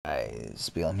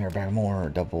Spiel mir more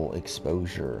double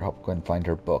exposure. Help Gwen find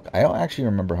her book. I don't actually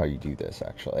remember how you do this,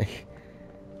 actually.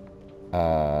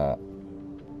 Uh,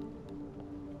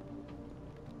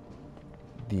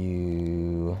 do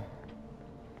you...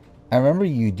 I remember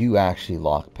you do actually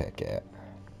lockpick it.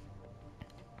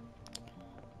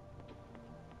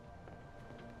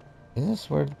 Is this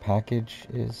where the package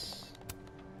is?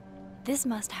 This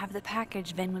must have the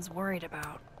package Vin was worried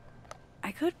about.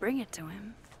 I could bring it to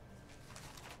him.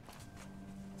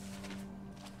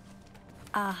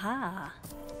 Aha.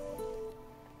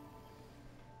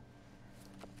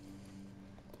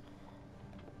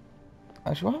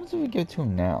 Actually, what happens if we give it to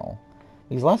him now?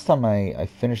 Because last time I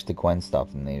finished the Gwen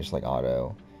stuff and they just like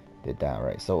auto did that,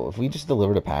 right? So if we just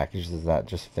deliver the package, does that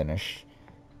just finish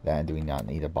that? Do we not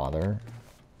need to bother?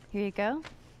 Here you go.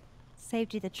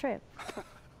 Saved you the trip.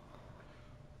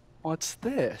 What's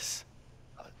this?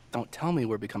 Don't tell me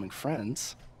we're becoming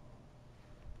friends.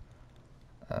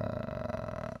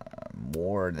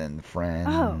 More than friends.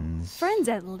 Oh, friends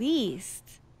at least.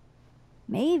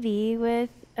 Maybe with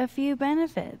a few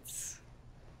benefits.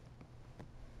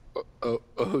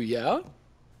 Oh yeah?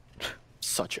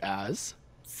 Such as?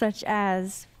 Such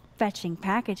as fetching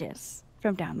packages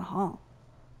from down the hall.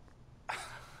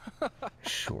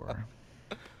 Sure.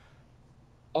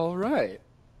 All right.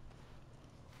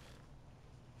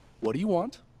 What do you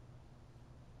want?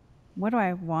 What do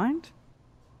I want?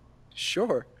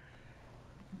 Sure.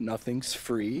 Nothing's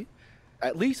free.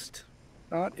 At least,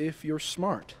 not if you're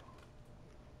smart.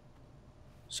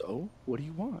 So, what do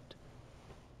you want?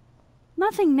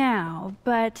 Nothing now,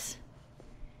 but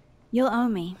you'll owe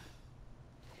me.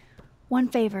 One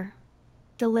favor.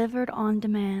 Delivered on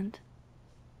demand.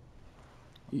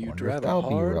 You'd Wonder if rather that'll be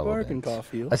hard relevant. bargain,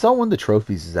 Caulfield. I saw one of the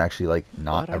trophies is actually like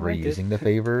not But I ever like it. using the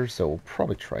favor, so we'll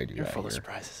probably try to do You're that full of here.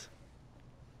 surprises.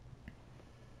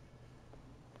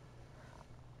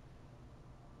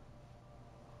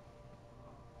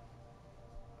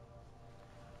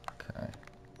 Okay.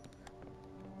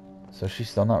 So she's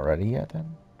still not ready yet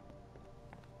then?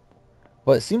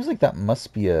 But it seems like that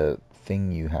must be a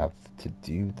thing you have to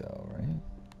do though, right?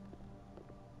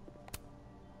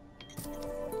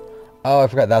 Oh, I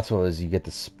forgot that's what it was. You get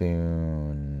the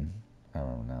spoon. I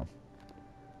don't know.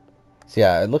 So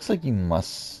yeah, it looks like you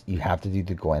have to do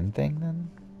the Gwen thing then?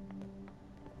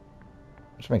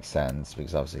 Which makes sense,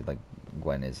 because obviously, like,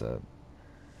 Gwen is a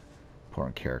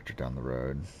important character down the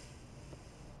road.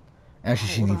 Actually,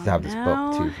 she needs to have this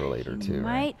book, too, for later, You too,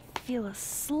 might right? feel a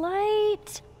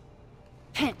slight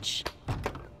pinch.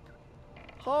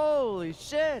 Holy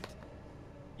shit!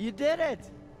 You did it!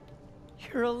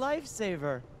 You're a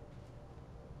lifesaver!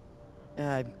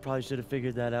 Yeah, I probably should have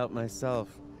figured that out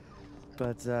myself.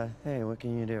 But, hey, what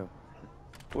can you do?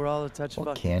 We're all a touch What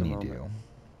fucked at can the you moment. do?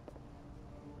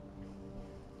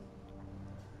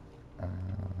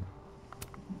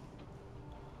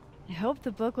 I hope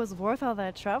the book was worth all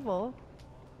that trouble.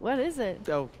 What is it?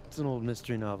 Oh, it's an old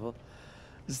mystery novel.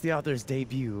 It's the author's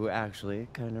debut, actually.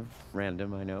 Kind of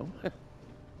random, I know.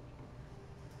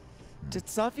 Did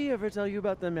Safi ever tell you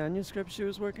about the manuscript she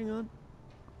was working on?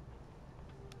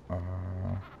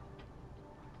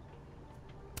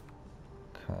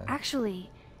 Okay. Actually,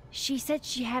 she said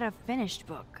she had a finished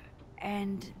book,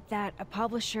 and that a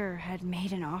publisher had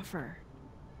made an offer.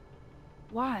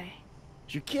 Why?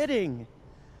 You're kidding!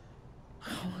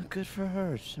 Oh, good for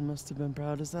her. She must have been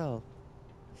proud as hell.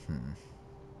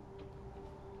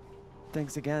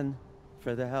 Thanks again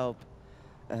for the help.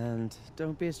 And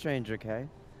don't be a stranger, okay?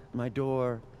 My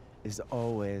door is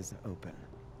always open.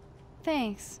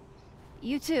 Thanks.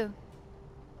 You too.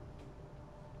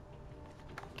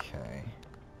 Okay.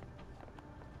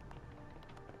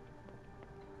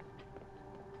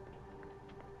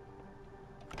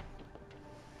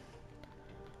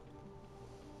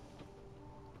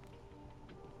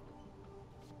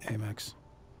 Hey, Max.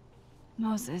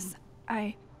 Moses,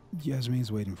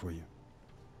 Yasmin's waiting for you.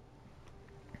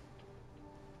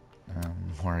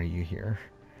 Why are you here?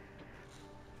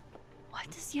 What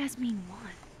does Yasmin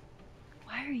want?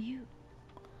 Why are you?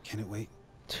 Can it wait?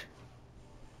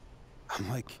 I'm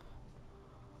like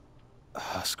a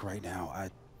husk right now. I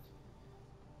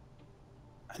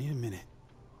need a minute.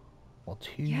 Well,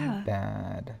 too Yeah.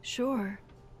 bad. Sure.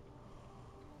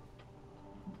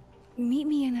 Meet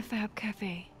me in the Fab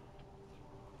Cafe.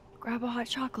 Grab a hot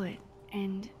chocolate,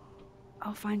 and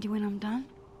I'll find you when I'm done.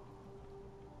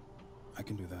 I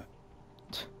can do that.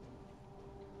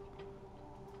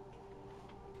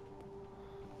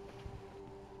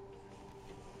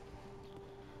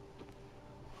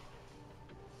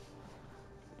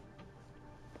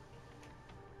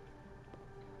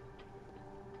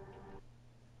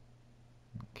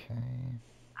 Okay.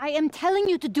 I am telling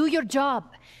you to do your job.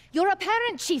 You're a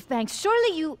parent, Chief Banks.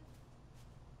 Surely you...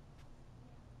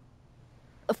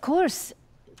 Of course.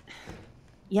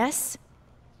 Yes?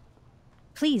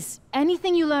 Please,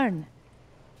 anything you learn.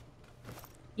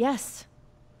 Yes.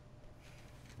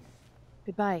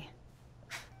 Goodbye.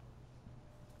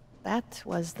 That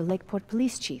was the Lakeport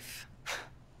Police Chief.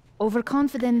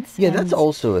 Overconfident. Yeah, that's and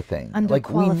also a thing.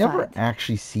 Like, we never underqualified.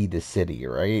 actually see the city,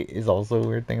 right? Is also a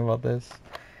weird thing about this.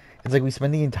 It's like we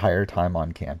spend the entire time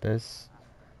on campus.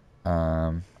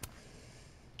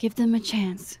 Give them a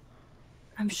chance.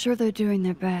 I'm sure they're doing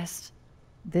their best.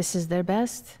 This is their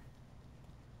best?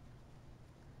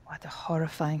 What a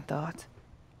horrifying thought.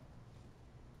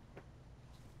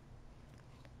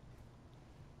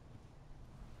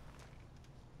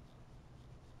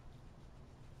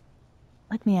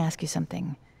 Let me ask you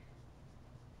something.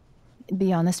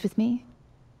 Be honest with me.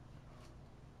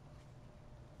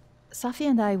 Safia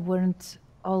and I weren't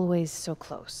always so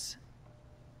close.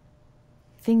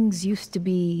 Things used to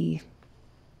be...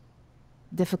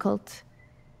 difficult.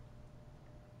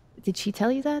 Did she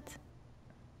tell you that?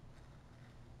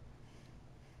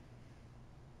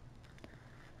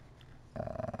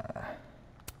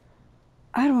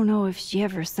 I don't know if she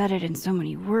ever said it in so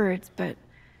many words, but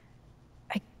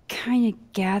I kind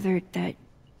of gathered that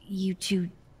you two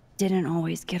didn't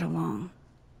always get along.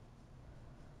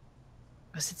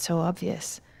 Was it so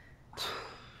obvious?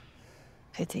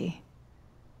 Pity.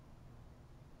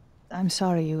 I'm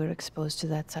sorry you were exposed to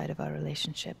that side of our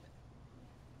relationship.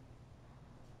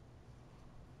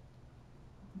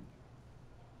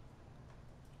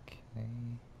 Okay.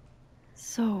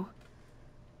 So,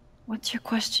 what's your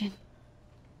question?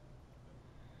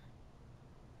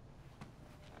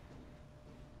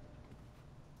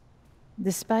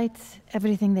 Despite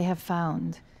everything they have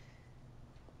found,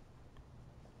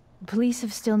 police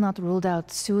have still not ruled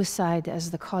out suicide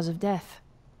as the cause of death.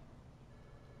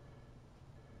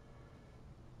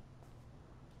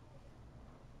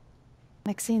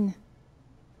 Maxine,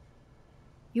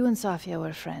 you and Safia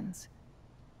were friends.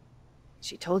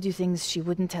 She told you things she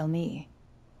wouldn't tell me.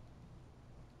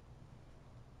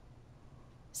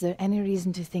 Is there any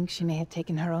reason to think she may have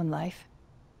taken her own life?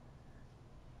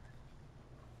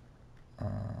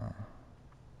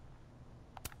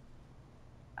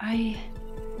 I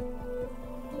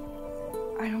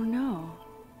don't know.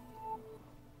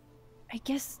 I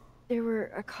guess there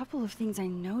were a couple of things I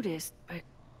noticed, but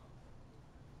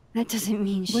that doesn't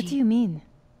mean she... What do you mean?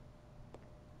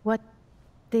 What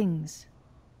things?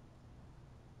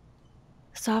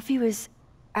 Safi was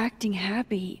acting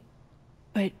happy,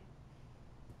 but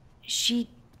she'd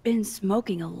been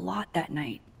smoking a lot that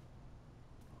night.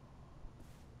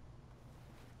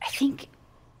 I think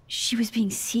she was being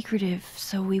secretive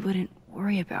so we wouldn't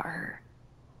worry about her.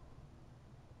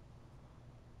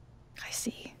 I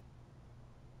see.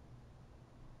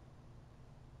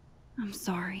 I'm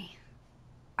sorry.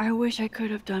 I wish I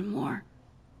could have done more.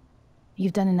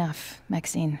 You've done enough,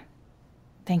 Maxine.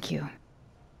 Thank you.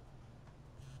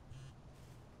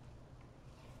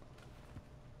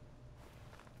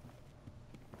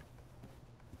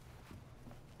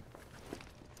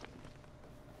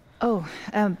 Oh,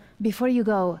 before you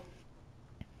go,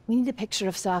 we need a picture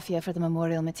of Safia for the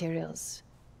memorial materials.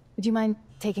 Would you mind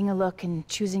taking a look and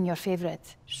choosing your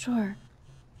favorite? Sure.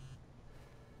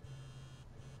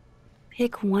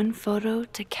 Pick one photo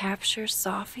to capture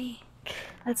Safi?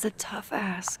 That's a tough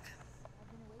ask.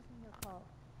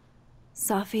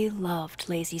 Safi loved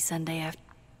Lazy Sunday after.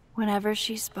 Whenever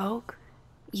she spoke,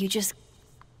 you just...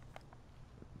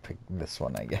 Pick this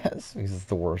one, I guess, because it's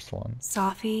the worst one.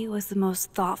 Safi was the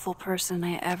most thoughtful person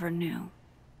I ever knew.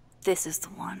 This is the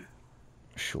one.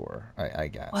 Sure, I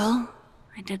guess. Well,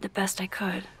 I did the best I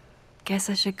could. Guess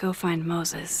I should go find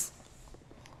Moses.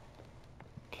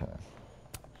 Okay.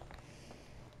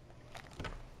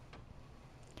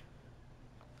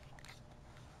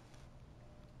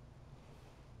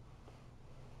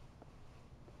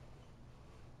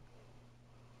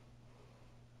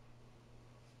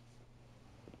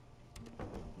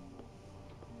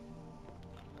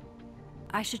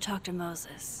 I should talk to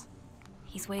Moses.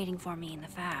 He's waiting for me in the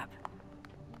fab.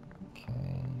 Okay.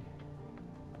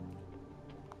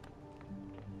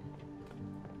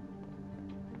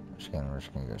 We're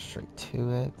just gonna go straight to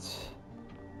it.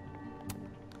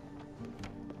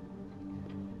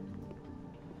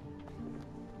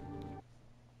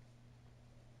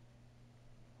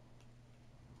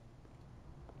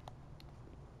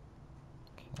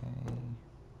 Okay.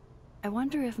 I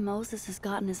wonder if Moses has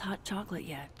gotten his hot chocolate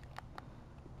yet.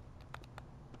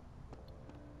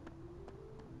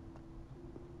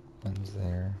 One's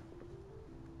there.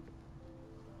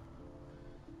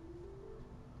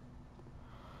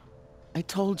 I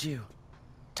told you.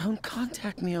 Don't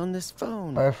contact me on this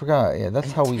phone. I forgot. Yeah, that's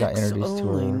And how we got text introduced to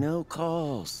only, her no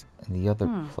calls. in the other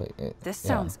place. This Yeah.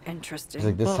 sounds It's interesting.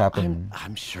 like this Well, happened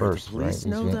I'm sure first, the police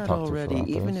right? know Because we didn't that talk to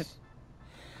already, even Philatos. if...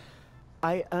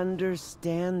 I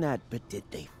understand that, but did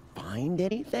they find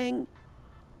anything?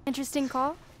 Interesting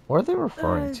call. What are they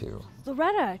referring Uh, to?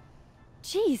 Loretta,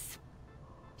 jeez.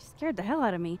 You scared the hell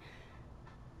out of me.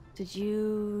 Did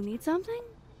you need something?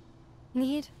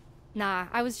 Need? Nah,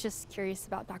 I was just curious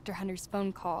about Dr. Hunter's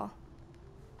phone call.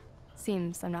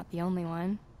 Seems I'm not the only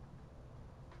one.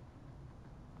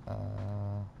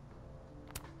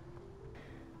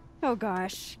 Oh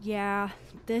gosh, yeah.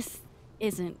 This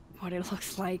isn't what it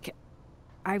looks like.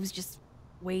 I was just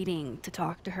waiting to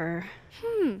talk to her.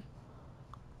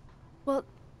 Well,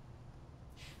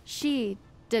 she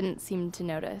didn't seem to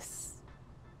notice.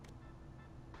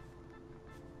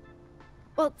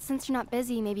 Well, since you're not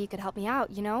busy, maybe you could help me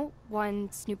out, you know? One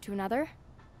snoop to another.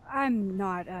 I'm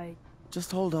not,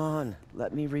 Just hold on.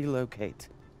 Let me relocate.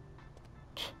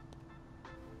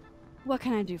 What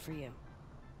can I do for you?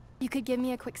 You could give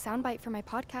me a quick soundbite for my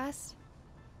podcast.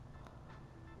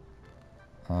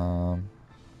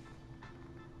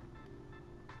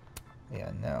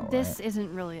 Yeah, no. This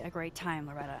isn't really a great time,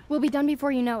 Loretta. We'll be done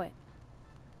before you know it.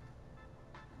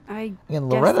 I And guess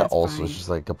Loretta that's also fine. is just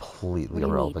like a completely What do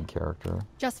you irrelevant character.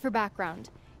 Just for background,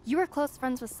 you were close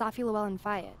friends with Safi Llewellyn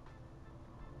Fayette.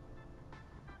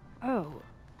 Oh.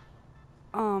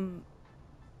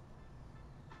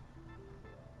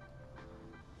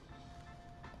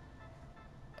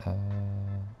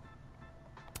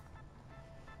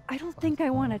 I don't think I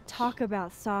want to talk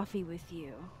about Safi with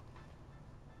you.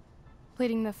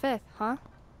 Pleading the fifth, huh?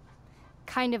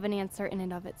 Kind of an answer in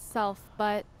and of itself,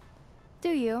 but do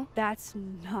you? That's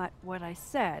not what I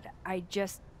said. I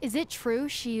just... Is it true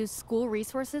she used school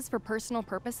resources for personal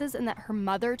purposes and that her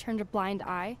mother turned a blind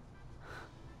eye?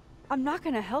 I'm not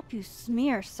gonna help you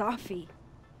smear Safi.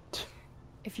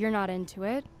 If you're not into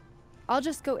it, I'll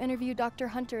just go interview Dr.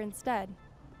 Hunter instead.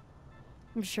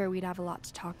 I'm sure we'd have a lot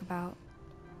to talk about.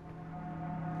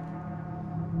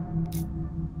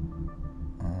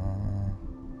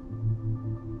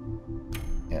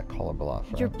 Yeah, call her bluff.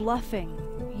 You're Right?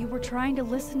 bluffing. You were trying to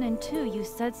listen in too. You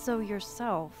said so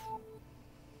yourself.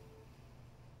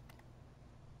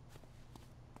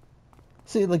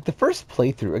 See, like the first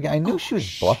playthrough, again, I knew she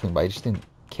was bluffing, but I just didn't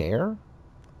care.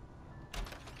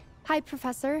 Hi,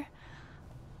 Professor.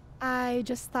 I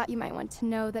just thought you might want to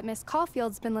know that Miss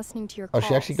Caulfield's been listening to your Oh, calls.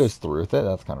 she actually goes through with it?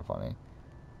 That's kind of funny.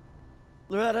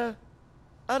 Loretta,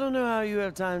 I don't know how you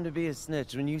have time to be a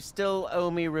snitch when you still owe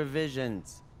me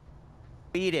revisions.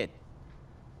 Beat it.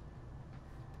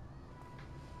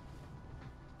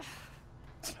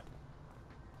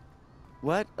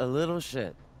 What a little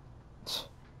shit.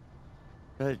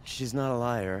 But she's not a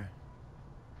liar.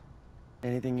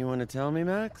 Anything you want to tell me,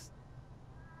 Max?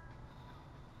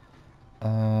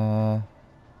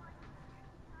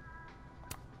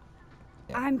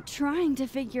 I'm trying to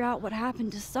figure out what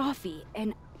happened to Safi,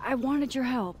 and I wanted your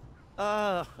help.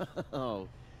 Oh,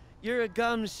 you're a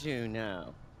gumshoe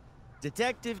now.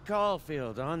 Detective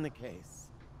Caulfield on the case.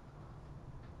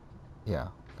 Yeah,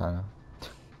 kind of.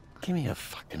 Give me a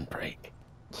fucking break.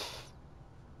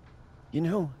 You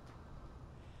know,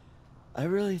 I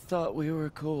really thought we were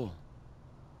cool.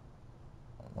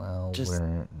 Well, Just-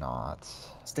 we're not.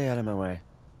 Stay out of my way.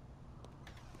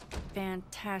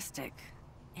 Fantastic.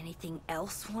 Anything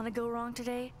else want to go wrong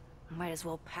today? Might as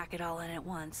well pack it all in at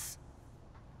once.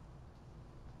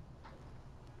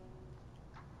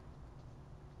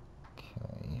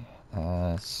 Okay.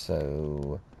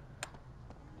 So...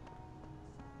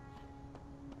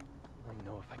 I don't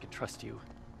know if I can trust you.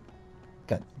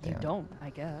 God damn You it. don't, I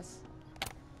guess.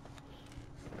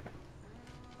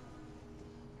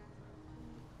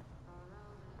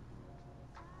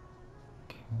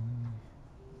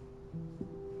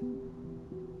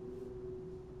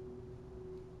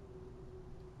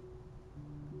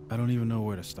 I don't even know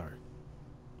where to start.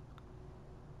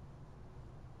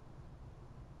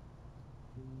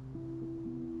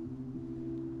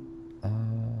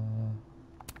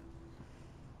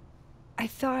 I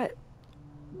thought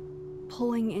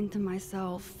pulling into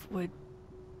myself would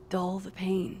dull the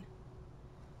pain.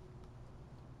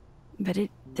 But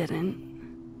it didn't.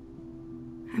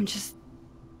 I'm just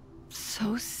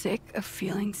so sick of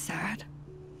feeling sad.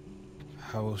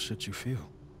 How else should you feel?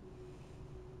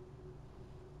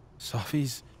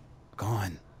 Safi's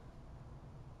gone,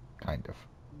 Kind of.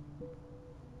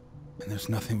 and there's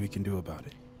nothing we can do about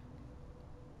it.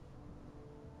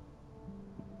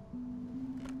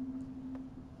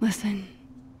 Listen,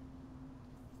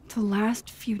 the last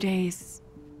few days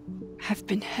have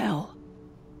been hell.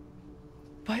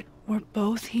 But we're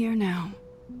both here now.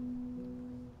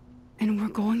 And we're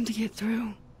going to get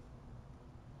through.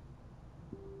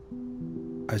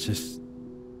 I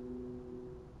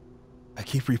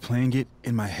keep replaying it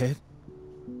in my head.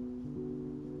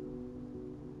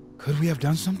 Could we have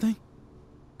done something?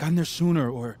 Gotten there sooner,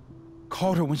 or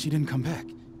called her when she didn't come back?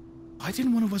 Why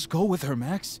didn't one of us go with her,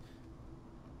 Max?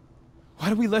 Why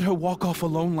did we let her walk off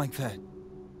alone like that?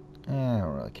 I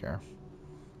don't really care.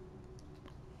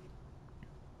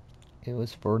 It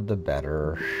was for the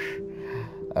better.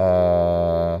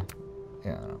 Yeah.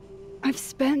 I've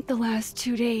spent the last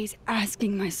 2 days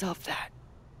asking myself that.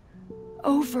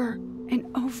 Over and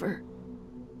over.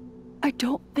 I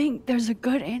don't think there's a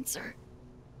good answer.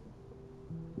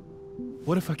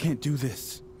 What if I can't do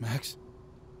this, Max?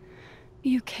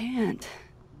 You can't.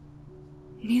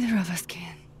 Neither of us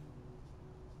can.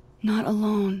 Not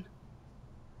alone.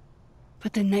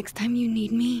 But the next time you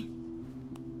need me,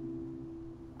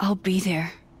 I'll be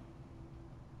there.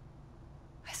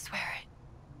 I swear it.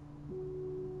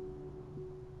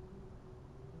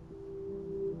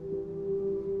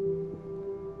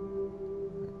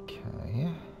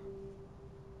 Okay.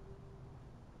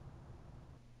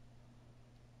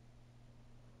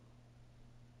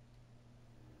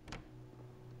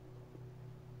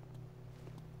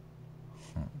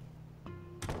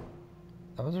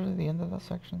 That was really the end of that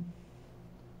section?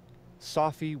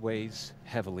 Safi weighs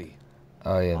heavily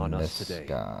Oh yeah, on us this today.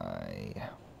 guy.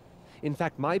 In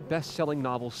fact, my best-selling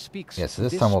novel speaks Yeah, so to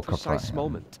this time we'll precise confront him.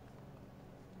 moment.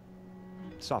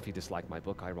 Safi disliked my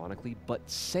book, ironically, but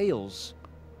sales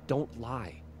don't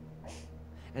lie.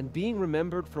 And being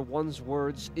remembered for one's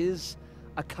words is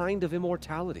a kind of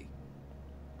immortality.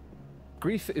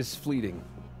 Grief is fleeting,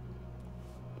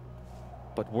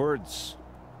 but words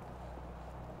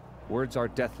are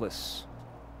deathless.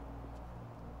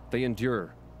 They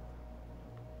endure.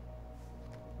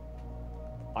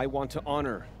 I want to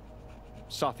honor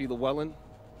Safi Llewellyn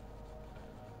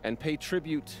and pay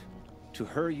tribute to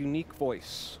her unique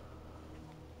voice.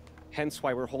 Hence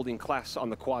why we're holding class on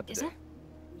the quad Is today.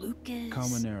 that Lucas?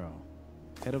 Calmanero,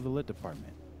 head of the lit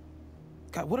department.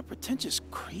 God, what a pretentious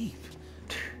creep.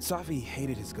 Safi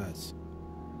hated his guts.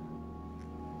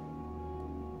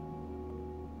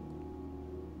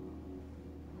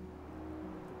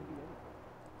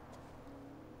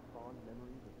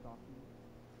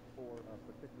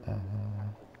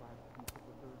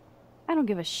 I don't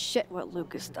give a shit what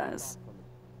Lucas does.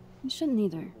 You shouldn't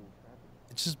either.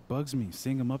 It just bugs me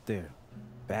seeing him up there,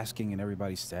 basking in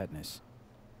everybody's sadness.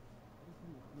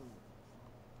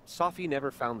 Safi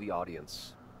never found the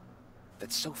audience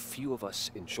that so few of us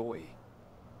enjoy.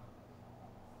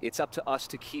 It's up to us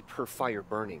to keep her fire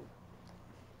burning.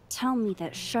 Tell me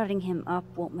that shutting him up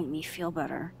won't make me feel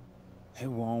better.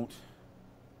 It won't.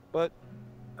 But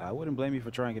I wouldn't blame you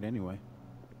for trying it anyway.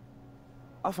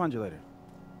 I'll find you later.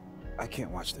 I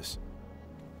can't watch this.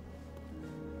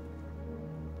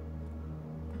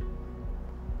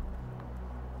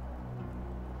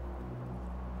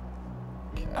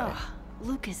 Okay. Ugh,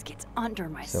 Lucas gets under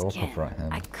my So we'll skin. confront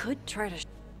him. I could try to...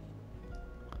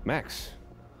 Max.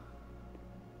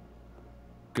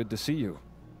 Good to see you.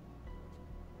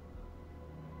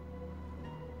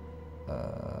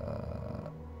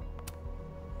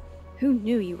 Who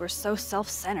knew you were so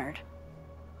self-centered?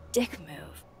 Dick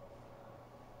move.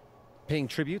 Paying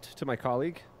tribute to my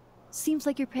colleague? Seems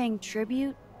like you're paying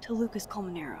tribute to Lucas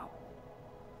Calmanero.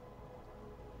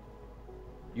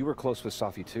 You were close with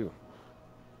Safi too,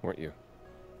 weren't you?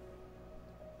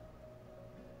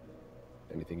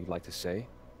 Anything you'd like to say?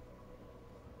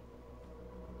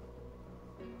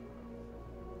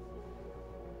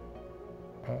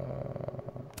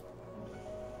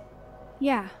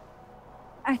 Yeah.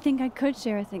 I think I could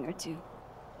share a thing or two.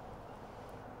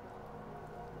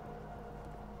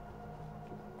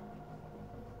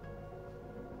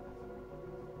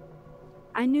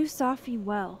 I knew Safi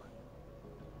well.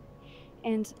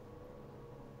 And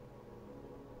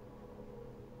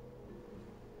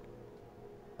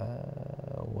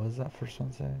What was that first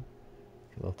one say?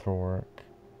 He left for work.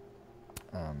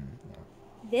 Yeah.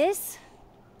 this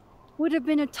would have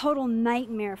been a total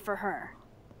nightmare for her.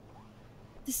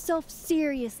 The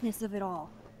self-seriousness of it all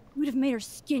would have made her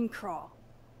skin crawl.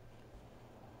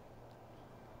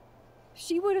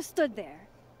 She would have stood there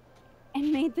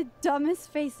and made the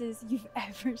dumbest faces you've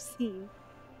ever seen.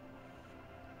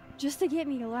 Just to get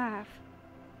me to laugh.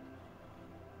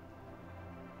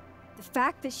 The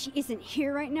fact that she isn't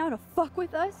here right now to fuck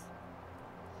with us,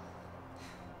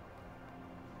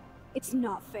 it's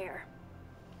not fair.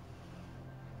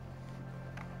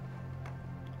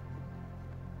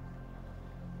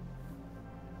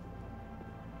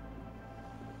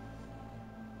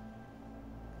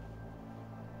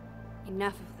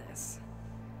 Enough of this.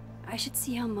 I should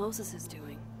see how Moses is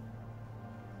doing.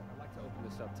 I'd like to open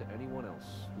this up to anyone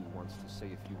else who wants to say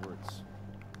a few words.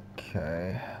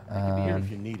 Okay. I can be here if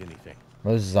you need anything.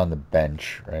 Moses is on the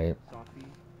bench, right? Sophie,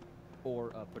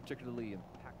 or particularly impactful.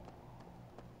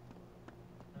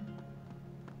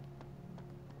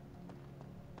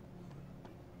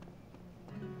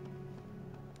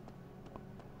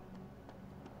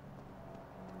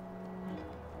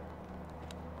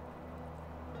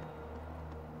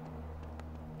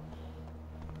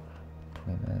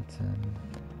 Minutes in.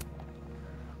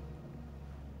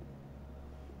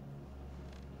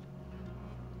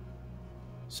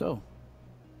 So,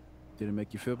 did it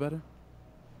make you feel better?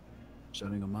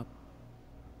 Shutting him up?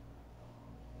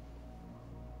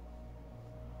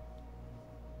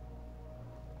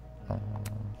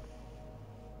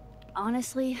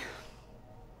 Honestly,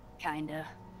 kinda.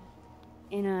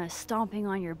 In a stomping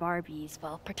on your Barbies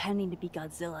while pretending to be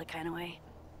Godzilla kind of way.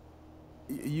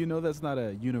 You know that's not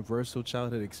a universal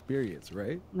childhood experience,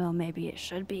 right? Well, maybe it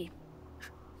should be.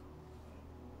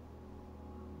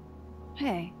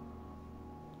 Hey,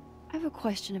 I have a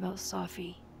question about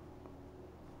Sophie.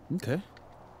 Okay.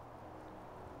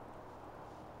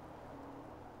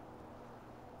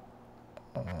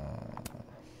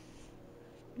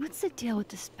 What's the deal with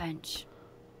this bench?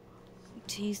 We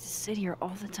two used to sit here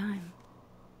all the time.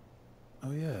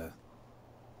 Oh, yeah.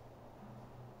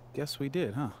 Guess we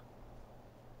did, huh?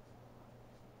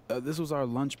 This was our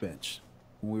lunch bench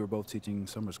when we were both teaching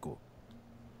summer school.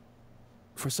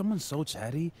 For someone so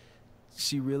chatty,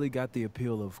 she really got the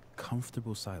appeal of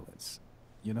comfortable silence,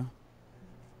 you know?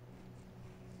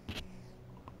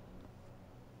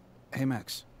 Hey,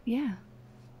 Max. Yeah.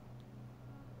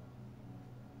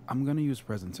 I'm gonna use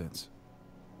present tense.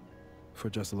 For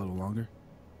just a little longer.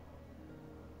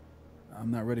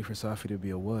 I'm not ready for Sophie to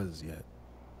be a was yet.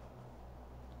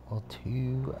 Well,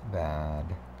 too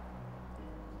bad.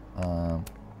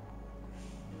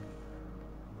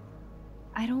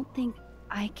 I don't think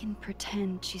I can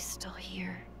pretend she's still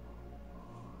here.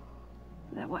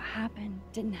 That what happened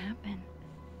didn't happen.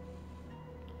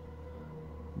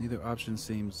 Neither option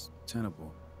seems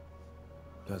tenable,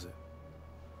 does it?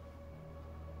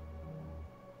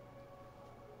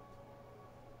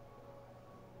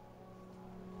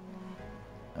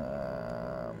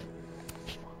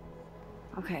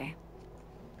 Okay.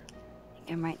 I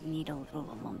think I might need a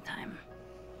little alone time.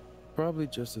 Probably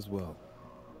just as well.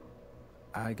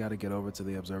 I gotta get over to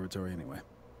the observatory anyway.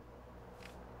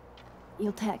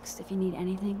 You'll text if you need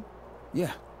anything?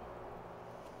 Yeah.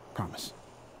 Promise.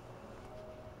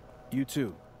 You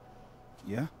too.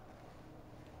 Yeah?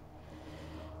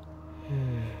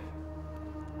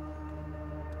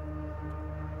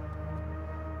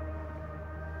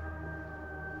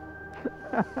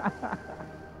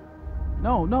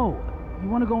 No. You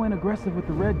want to go in aggressive with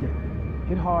the red deck.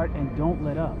 Hit hard and don't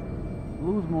let up.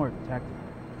 Blue's more tactical.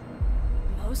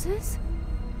 Moses?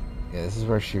 Yeah, this is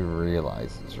where she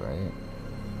realizes, right?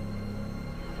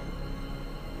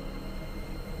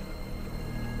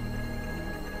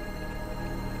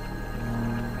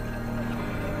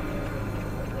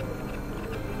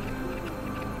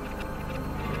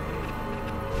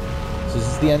 So is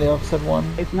this the end of episode 1?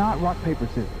 It's not rock, paper,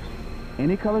 scissors.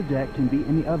 Any color deck can beat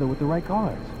any other with the right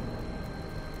cards.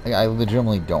 I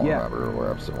legitimately don't remember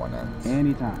where episode 1 ends.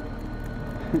 Anytime.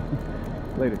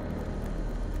 Later.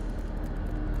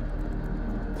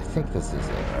 I think this is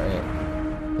it, right?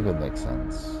 I think it makes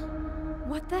sense.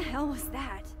 What the hell was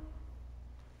that?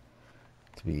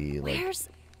 To be like Where's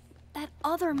that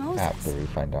other Moses? after we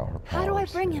find out her powers. How do I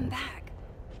bring him back?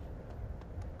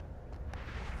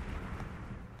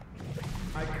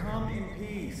 I come in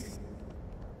peace.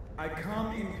 I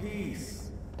come in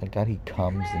peace. Thank God he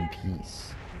comes in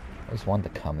peace. I always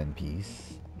wanted to come in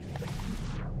peace.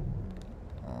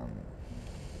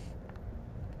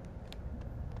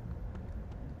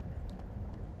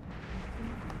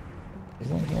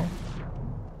 Isn't it here?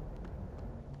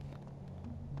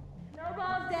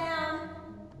 Snowballs down.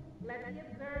 Let the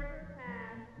observer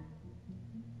pass.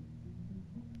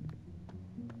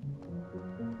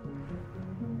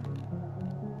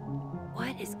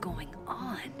 What is going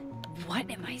on? What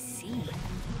am I seeing?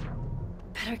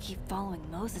 Better keep following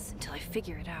Moses until I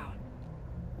figure it out.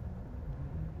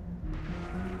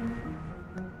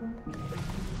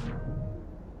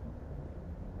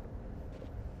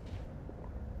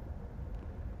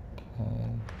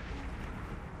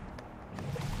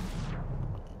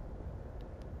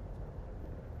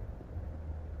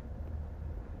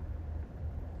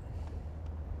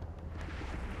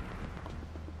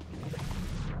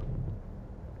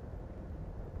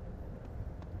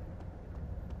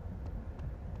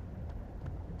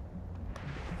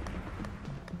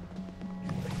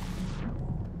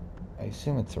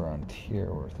 assume it's around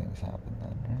here where things happen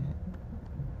then, right?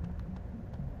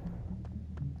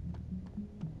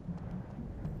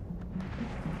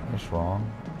 I was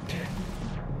wrong.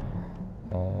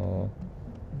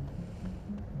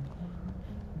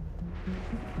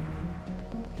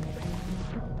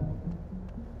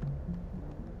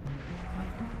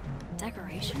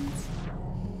 Decorations?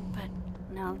 But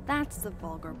now that's the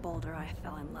vulgar boulder I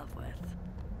fell in love with.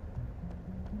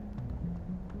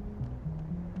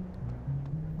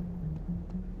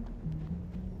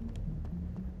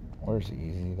 Where's it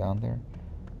easy down there?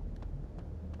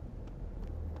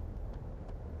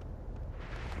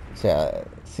 So yeah, it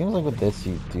seems like with this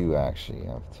you do actually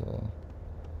have to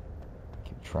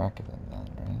keep track of them then,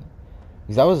 right?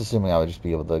 Because I was assuming I would just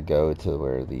be able to go to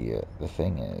where the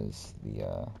thing is.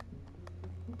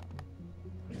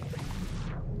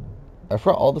 I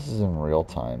forgot all this is in real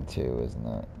time too, isn't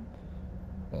it?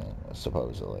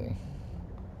 Supposedly.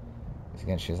 Because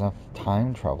again, she doesn't have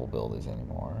time travel abilities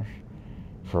anymore.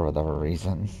 For whatever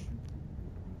reason.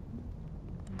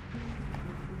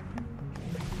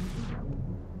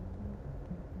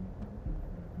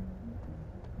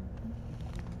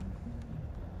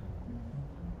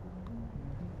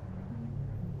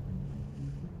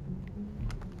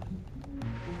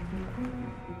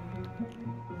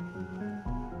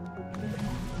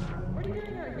 What are you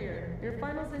doing out here? Your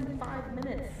final's in 5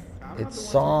 minutes. It's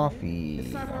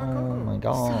Sophie. Oh my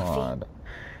god.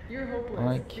 You're hopeless.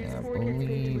 I can't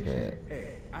believe it.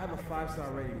 Hey, I have a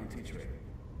 5-star rating on Teacher.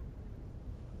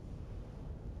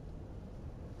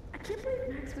 I can't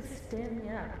believe Max would stand me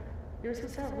up. You were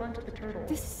supposed to have lunch at the Turtle.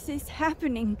 This is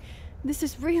happening. This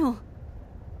is real.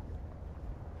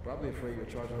 Probably afraid you'll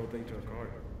charge the whole thing to a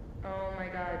card. Oh my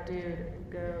god,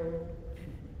 dude. Go.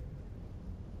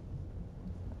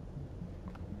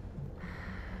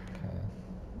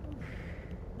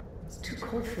 It's too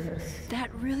cold for this.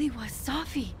 That really was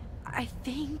Sophie. I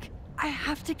think I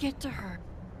have to get to her.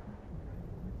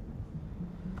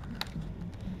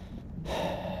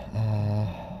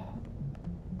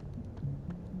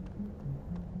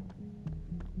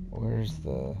 Where's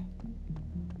the...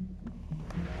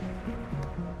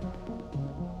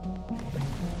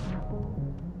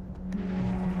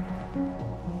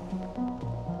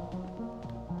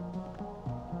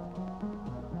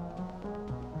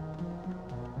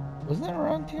 Wasn't that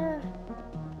around here?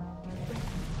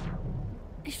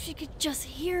 If she could just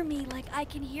hear me like I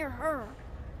can hear her.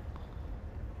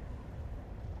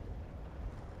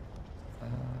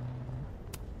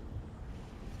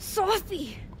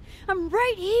 Sophie! I'm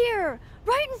right here!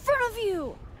 Right in front of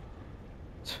you!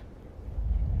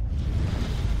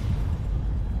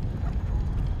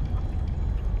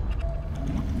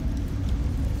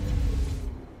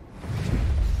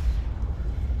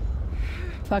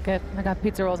 Fuck it. I got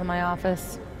pizza rolls in my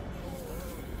office.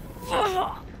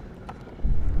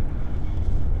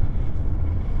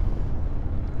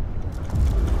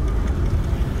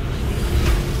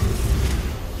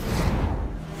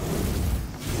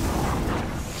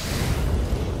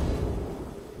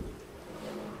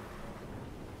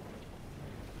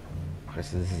 Okay,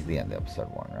 so this is the end of episode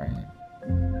 1, right?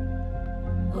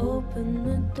 Open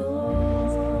the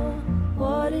door.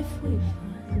 What if we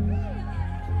find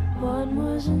one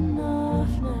was enough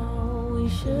now? We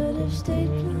should have stayed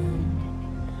blind.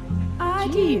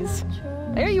 Jeez.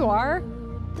 There you are.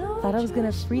 Thought I was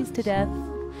gonna freeze to death.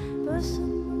 But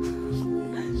someone was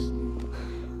listening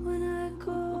when I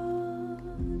called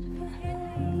for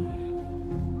help.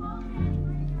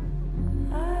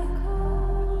 I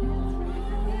called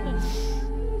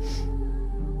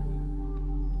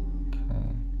Okay.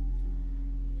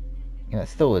 Yeah, it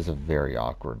still is a very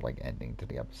awkward, like, ending to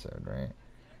the episode, right?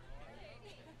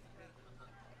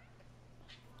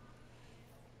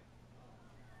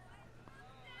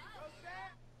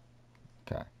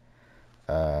 Okay.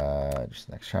 Just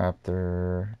next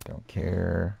chapter. Don't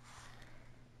care.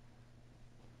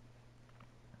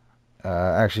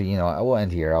 Actually, you know, I will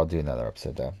end here. I'll do another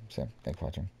episode, though. So, thanks for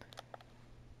watching.